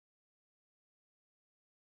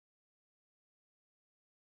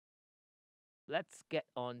let's get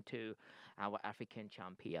on to our African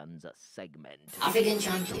champions segment. African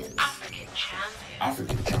champions. African champions.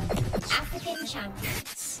 African champions. African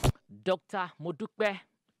champions. Dr. Modupe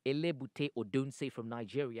Odunsi from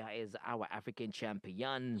Nigeria is our African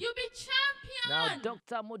champion. You be champion! Now,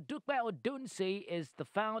 Dr. Modupe Odunsi is the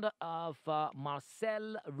founder of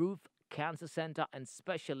Marcelle Ruth Cancer Center and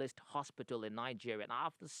Specialist Hospital in Nigeria. And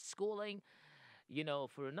after schooling, you know,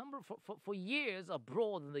 for a number for years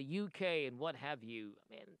abroad in the UK and what have you,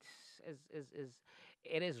 I mean,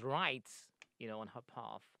 it is right, you know, on her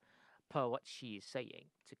path, per what she is saying,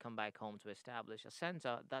 to come back home to establish a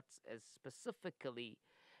center that is specifically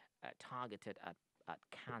targeted at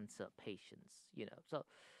cancer patients, you know. So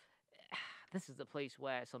this is a place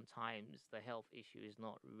where sometimes the health issue is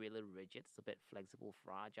not really rigid. It's a bit flexible,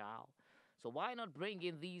 fragile. So why not bring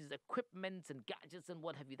in these equipments and gadgets and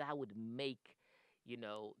what have you that would make, you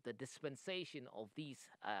know, the dispensation of these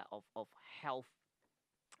of health,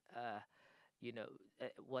 you know,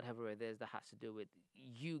 whatever it is that has to do with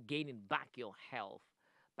you gaining back your health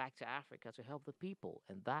back to Africa to help the people.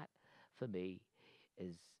 And that, for me,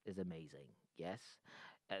 is amazing. Yes.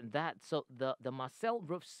 And that, so the Marcelle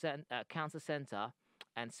Ruth Cancer Center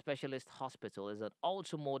and Specialist Hospital is an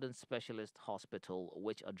ultra-modern specialist hospital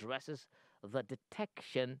which addresses the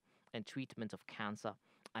detection and treatment of cancer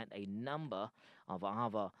and a number of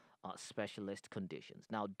other specialist conditions.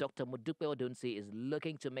 Now, Dr. Modupe Odunsi is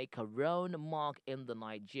looking to make her own mark in the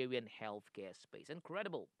Nigerian healthcare space.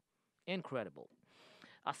 Incredible. Incredible.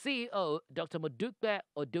 Our CEO, Dr. Modupe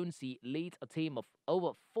Odunsi, leads a team of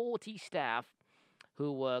over 40 staff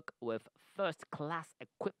who work with first-class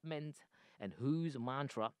equipment and whose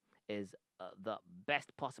mantra is the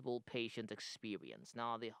best possible patient experience.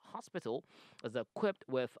 Now, the hospital is equipped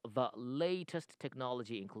with the latest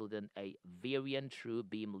technology, including a variant true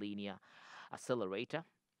beam linear accelerator.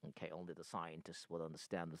 Okay, only the scientists will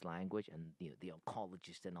understand this language, and the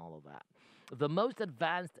oncologists and all of that. The most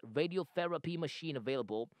advanced radiotherapy machine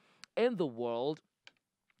available in the world,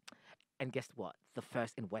 and guess what? The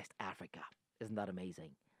first in West Africa. Isn't that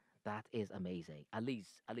amazing? That is amazing. At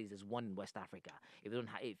least there's one in West Africa. If you don't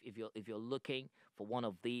have, if you're looking for one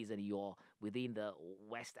of these and you're within the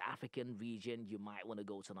West African region, you might want to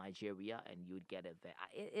go to Nigeria and you'd get it there.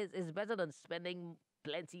 It's better than spending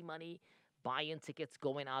plenty money buying tickets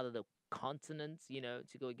going out of the continent, you know,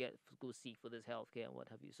 to go seek for this healthcare and what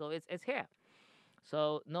have you. So it's here.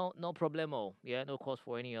 So no problemo. Yeah, no cause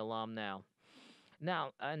for any alarm now.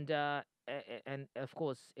 Now and of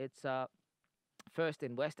course it's first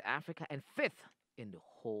in West Africa and fifth in the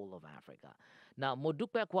whole of Africa. Now,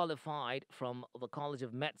 Modupe qualified from the College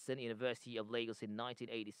of Medicine, University of Lagos in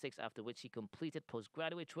 1986, after which he completed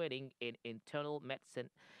postgraduate training in internal medicine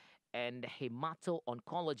and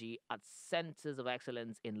hemato-oncology at Centers of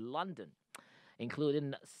Excellence in London,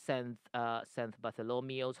 including St.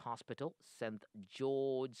 Bartholomew's Hospital, St.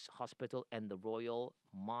 George's Hospital, and the Royal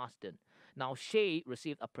Marsden. Now, she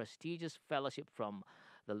received a prestigious fellowship from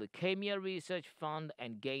the Leukemia Research Fund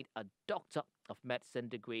and gained a Doctor of Medicine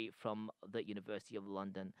degree from the University of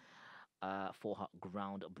London for her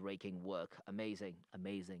groundbreaking work. Amazing,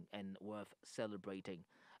 amazing, and worth celebrating.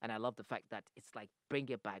 And I love the fact that it's like bring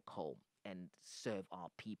it back home and serve our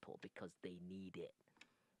people because they need it,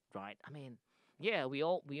 right? I mean, yeah, we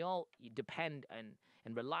all depend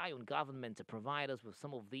and rely on government to provide us with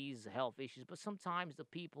some of these health issues, but sometimes the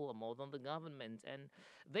people are more than the government, and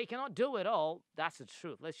they cannot do it all. That's the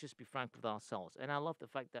truth. Let's just be frank with ourselves. And I love the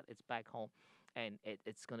fact that it's back home, and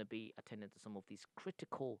it's going to be attending to some of these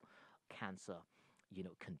critical cancer, you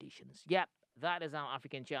know, conditions. Yep, that is our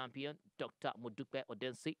African champion, Dr. Modupe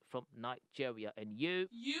Odunsi from Nigeria. And you?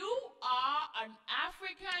 You are an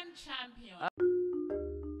African champion.